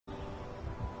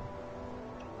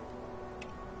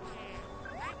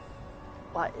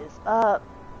What is up?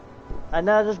 I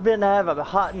know it's been a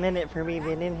hot minute for me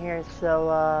being in here,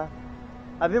 so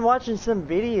I've been watching some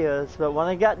videos, but when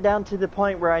I got down to the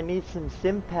point where I need some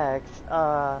sim packs,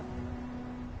 I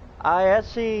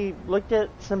actually looked at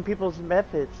some people's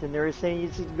methods, and they were saying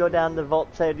you should go down to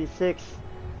Vault 76,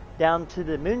 down to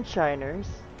the Moonshiners,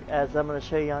 as I'm going to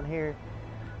show you on here.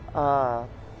 Go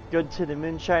to the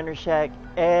Moonshiner Shack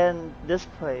and this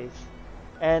place.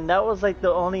 And that was like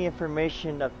the only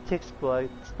information of Tixploits,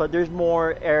 but there's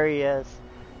more areas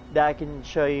that I can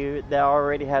show you that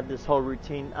already have this whole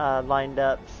routine lined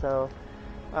up. So,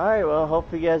 alright, well,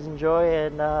 hope you guys enjoy,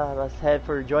 and let's head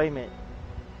for enjoyment.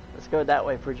 Let's go that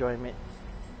way for enjoyment.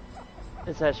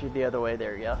 It's actually the other way,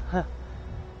 there we go.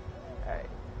 Alright.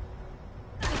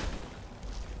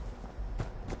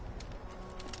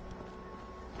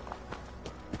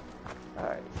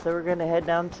 Alright, so we're gonna head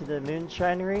down to the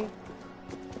Moonshinery.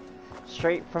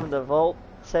 Straight from the Vault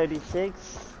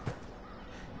 76.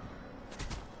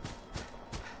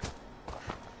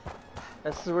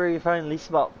 This is where you find at least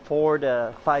about 4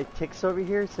 to 5 ticks over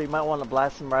here, so you might want to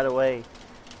blast them right away.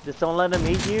 Just don't let them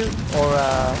eat you,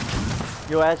 or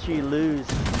you'll actually lose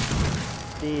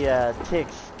the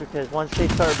ticks, because once they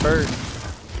start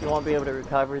burst, you won't be able to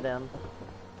recover them.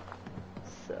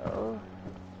 So,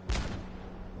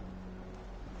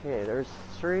 okay, there's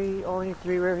only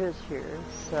three rivers here,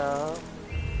 so.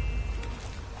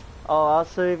 Oh,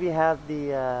 also if you have the,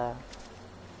 let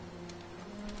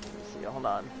me see, hold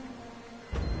on.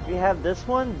 If you have this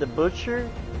one, the Butcher,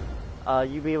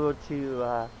 you'll be able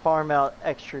to farm out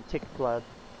extra tick blood.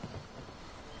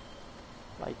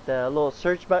 Like the little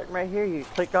search button right here, you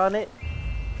click on it,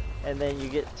 and then you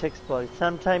get tick blood.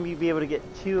 Sometimes you'll be able to get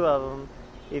 2 of them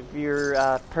if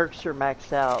your perks are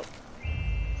maxed out.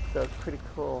 So it's pretty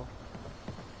cool.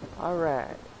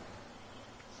 Alright.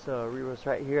 So Rero's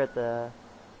right here at the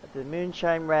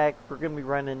Moonshine Rack. We're gonna be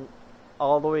running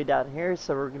all the way down here,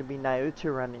 so we're gonna be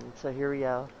Naoto running. So here we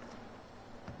go.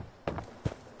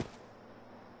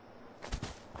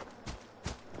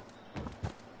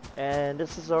 And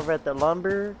this is over at the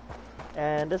lumber,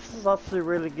 and this is also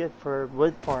really good for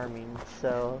wood farming.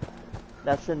 So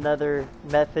that's another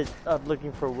method of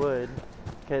looking for wood,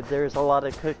 because there's a lot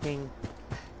of cooking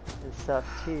and stuff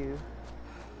too.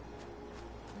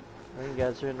 You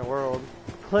guys are in the world,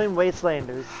 including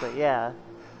Wastelanders, but yeah.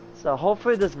 So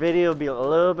hopefully this video will be a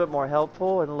little bit more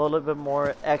helpful and a little bit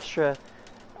more extra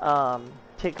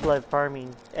tick blood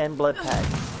farming and blood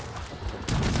packs.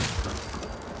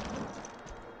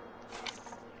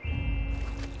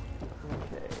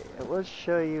 Okay, I will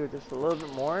show you just a little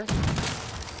bit more,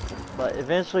 but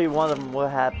eventually one of them will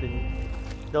happen.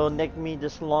 They'll nick me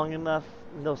just long enough,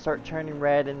 and they'll start turning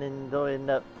red, and then they'll end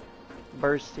up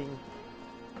bursting.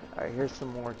 Alright, here's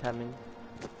some more coming.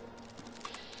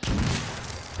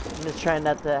 I'm just trying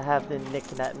not to have them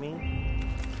nicking at me.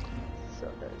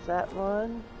 So there's that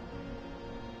one.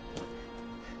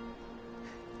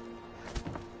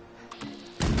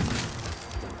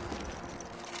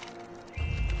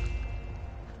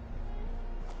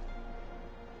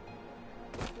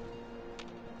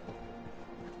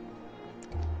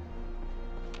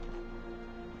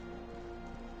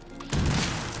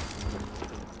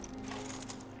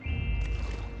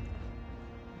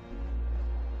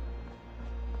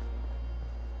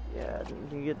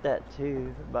 You get that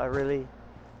too, but really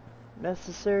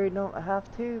necessary, don't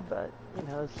have to, but you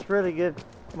know, it's really good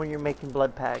when you're making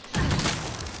blood packs,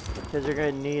 because you're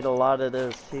going to need a lot of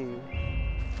those too.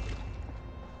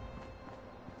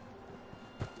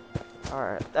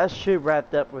 Alright, that should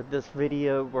wrap up with this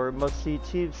video where most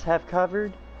YouTubes have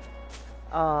covered.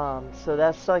 So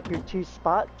that's like your 2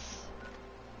 spots.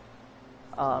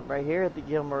 Right here at the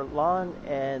Gilmore Lawn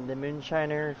and the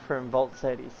Moonshiner from Vault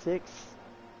 76.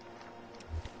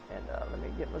 And let me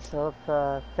get myself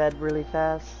fed really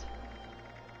fast.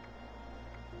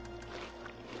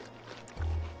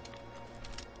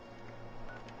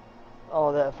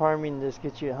 All that farming just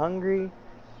gets you hungry.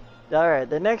 Alright,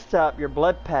 the next stop, your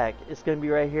blood pack, is going to be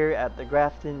right here at the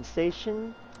Grafton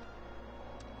Station.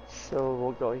 So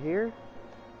we'll go here.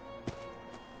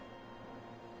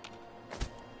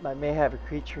 I may have a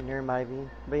creature near me,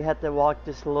 but you have to walk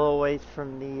just a little ways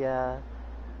from the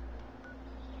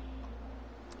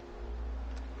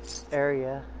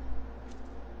area.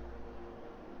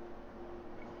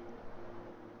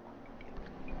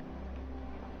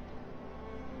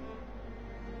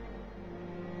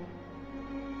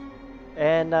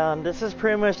 And this is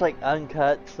pretty much like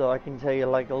uncut, so I can tell you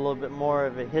like a little bit more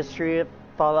of a history of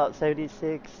Fallout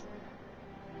 76.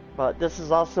 But this is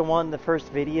also one of the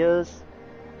first videos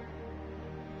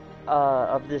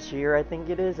of this year, I think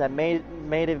it is. I made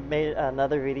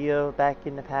another video back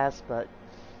in the past, but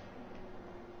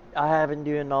I haven't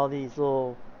doing all these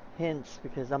little hints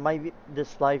because I might be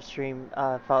this live stream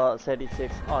Fallout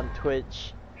 76 on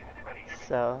Twitch.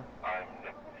 So,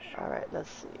 all right, let's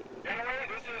see. Anyway,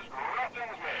 this is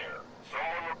Grafton's mayor.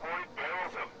 Someone reported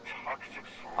barrels of toxic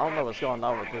sludge. I don't know what's going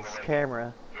on with this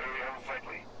camera. Very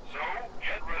unsightly. So,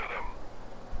 get rid of them.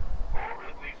 Or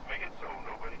at least make it so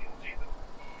nobody can see them.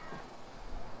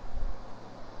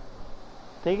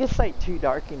 I think it's like too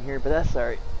dark in here, but that's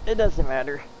alright. It doesn't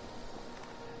matter.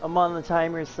 I'm on the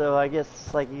timer, so I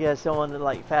guess like you guys don't want to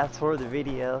like fast forward the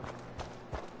video.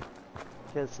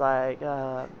 Because like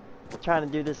trying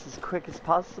to do this as quick as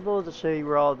possible to show you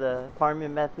where all the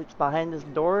farming methods. Behind this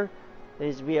door, there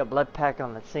used to be a blood pack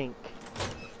on the sink.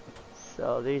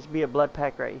 So there used to be a blood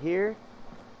pack right here.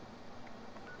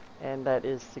 And that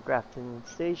is the Grafton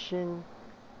station.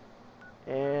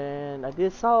 And I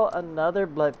did saw another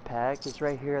blood pack. It's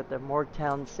right here at the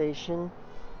Morgtown station.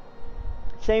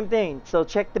 Same thing. So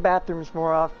check the bathrooms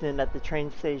more often at the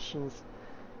train stations,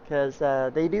 because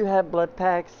they do have blood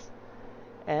packs.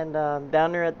 And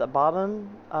down there at the bottom,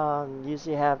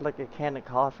 usually have like a can of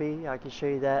coffee. I can show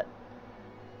you that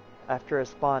after I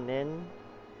spawn in.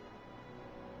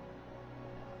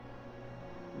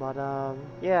 But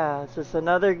yeah, it's just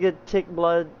another good tick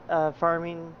blood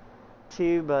farming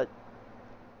too. But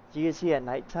it's usually at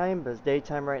nighttime, but it's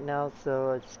daytime right now,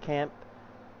 so it's camp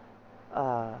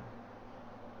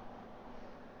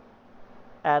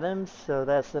Adams. So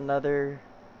that's another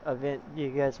event you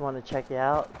guys want to check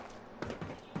out.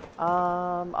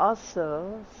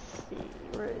 Also, let's see,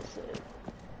 where is it?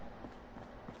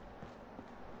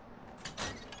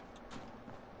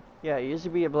 Yeah, it used to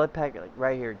be a blood pack like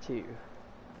right here too.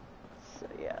 So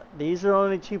yeah, these are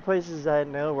only two places I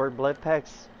know where blood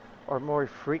packs are more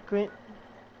frequent.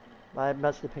 I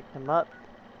must have picked them up.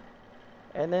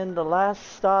 And then the last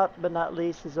stop, but not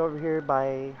least, is over here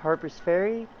by Harper's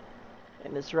Ferry.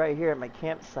 And it's right here at my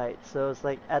campsite. So it's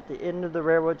like at the end of the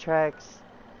railroad tracks.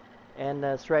 And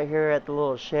it's right here at the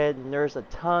little shed. And there's a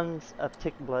tons of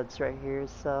tick bloods right here.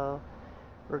 So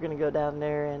we're going to go down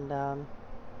there and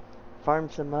farm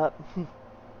some up.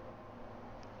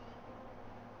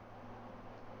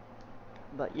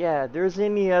 But yeah, if there's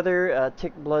any other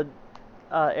tick blood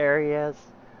areas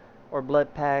or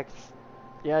blood packs,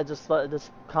 yeah, just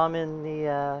comment in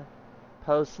the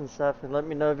posts and stuff, and let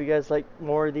me know if you guys like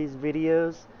more of these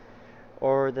videos,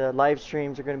 or the live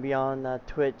streams are going to be on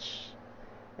Twitch,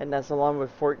 and that's along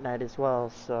with Fortnite as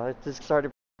well. So I just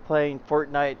started playing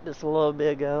Fortnite just a little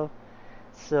bit ago,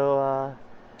 so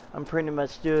I'm pretty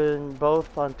much doing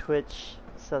both on Twitch,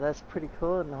 so that's pretty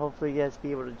cool, and hopefully you guys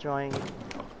be able to join.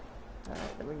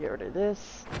 Alright, let me get rid of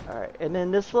this. Alright, and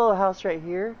then this little house right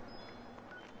here,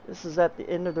 this is at the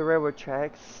end of the railroad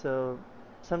tracks, so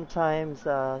sometimes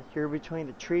you're between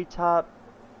the treetop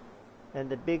and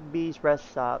the Big B's rest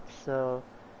stop, so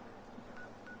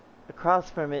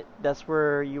across from it, that's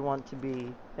where you want to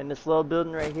be. And this little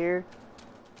building right here,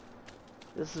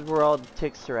 this is where all the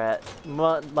ticks are at,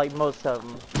 like most of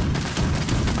them.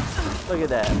 Look at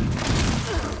that.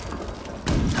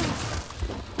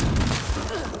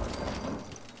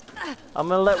 I'm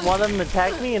gonna let one of them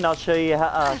attack me, and I'll show you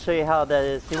how that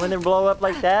is. See, when they blow up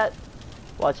like that,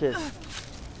 watch this.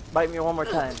 Bite me one more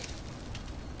time.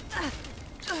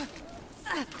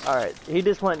 Alright, he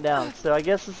just went down. So I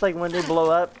guess it's like when they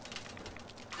blow up,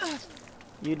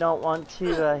 you don't want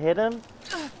to hit him.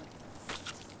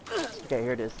 Okay,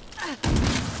 here it is.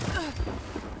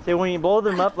 See, when you blow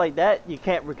them up like that, you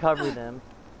can't recover them.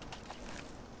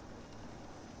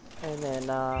 And then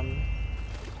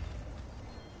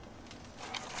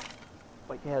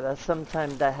like, yeah, that's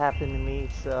sometimes that happened to me,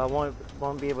 so I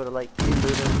won't be able to like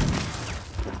reboot him.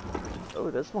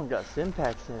 Oh, this one got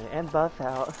Simpacts in it and buff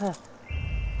out.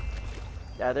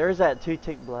 Yeah, there's that 2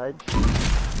 tick blood.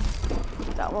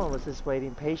 That one was just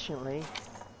waiting patiently.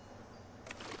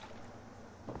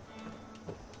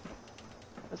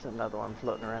 There's another one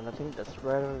floating around. I think that's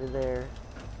right over there.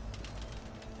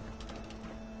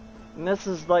 And this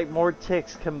is like more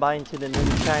ticks combined to the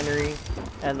moonshinery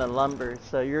and the lumber.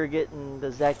 So you're getting the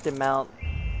exact amount,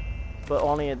 but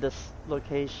only at this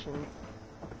location.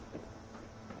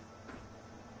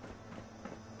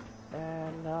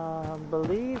 And I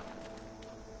believe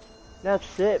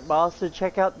that's it. But also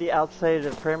check out the outside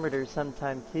of the perimeter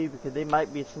sometime too, because there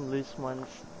might be some loose ones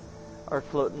are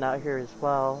floating out here as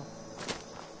well.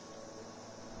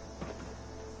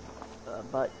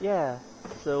 But yeah,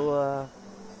 so I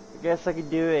guess I could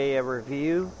do a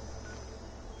review.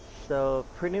 So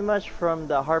pretty much from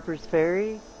the Harper's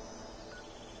Ferry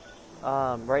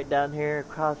right down here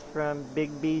across from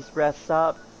Big B's rest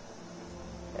stop,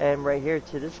 and right here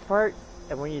to this part.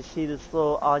 And when you see this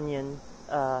little onion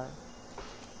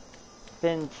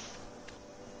fence,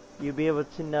 you'll be able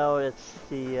to know it's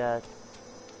the at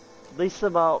least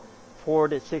about 4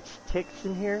 to 6 ticks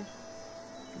in here.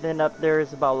 Then up there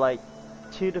is about like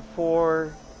 2 to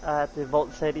 4 at the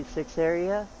Vault 76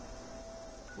 area,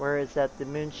 whereas at the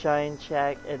Moonshine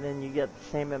Shack, and then you get the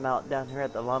same amount down here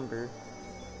at the lumber.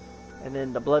 And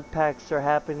then the blood packs are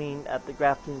happening at the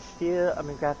Grafton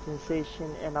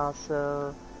Station, and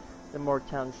also the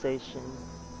Moretown Station.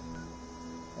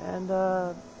 And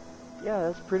yeah,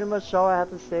 that's pretty much all I have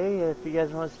to say. If you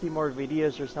guys want to see more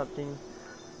videos or something,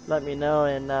 let me know,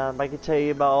 and I can tell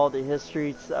you about all the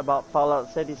histories about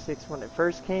Fallout 76 when it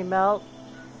first came out,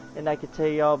 and I can tell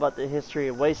you all about the history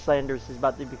of Wastelanders is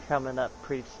about to be coming up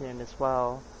pretty soon as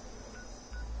well.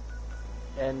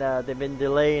 And they've been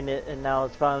delaying it, and now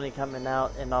it's finally coming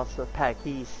out, and also Pack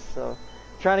East. So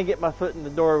trying to get my foot in the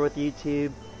door with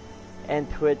YouTube and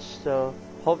Twitch. So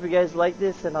hope you guys like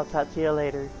this, and I'll talk to you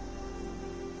later.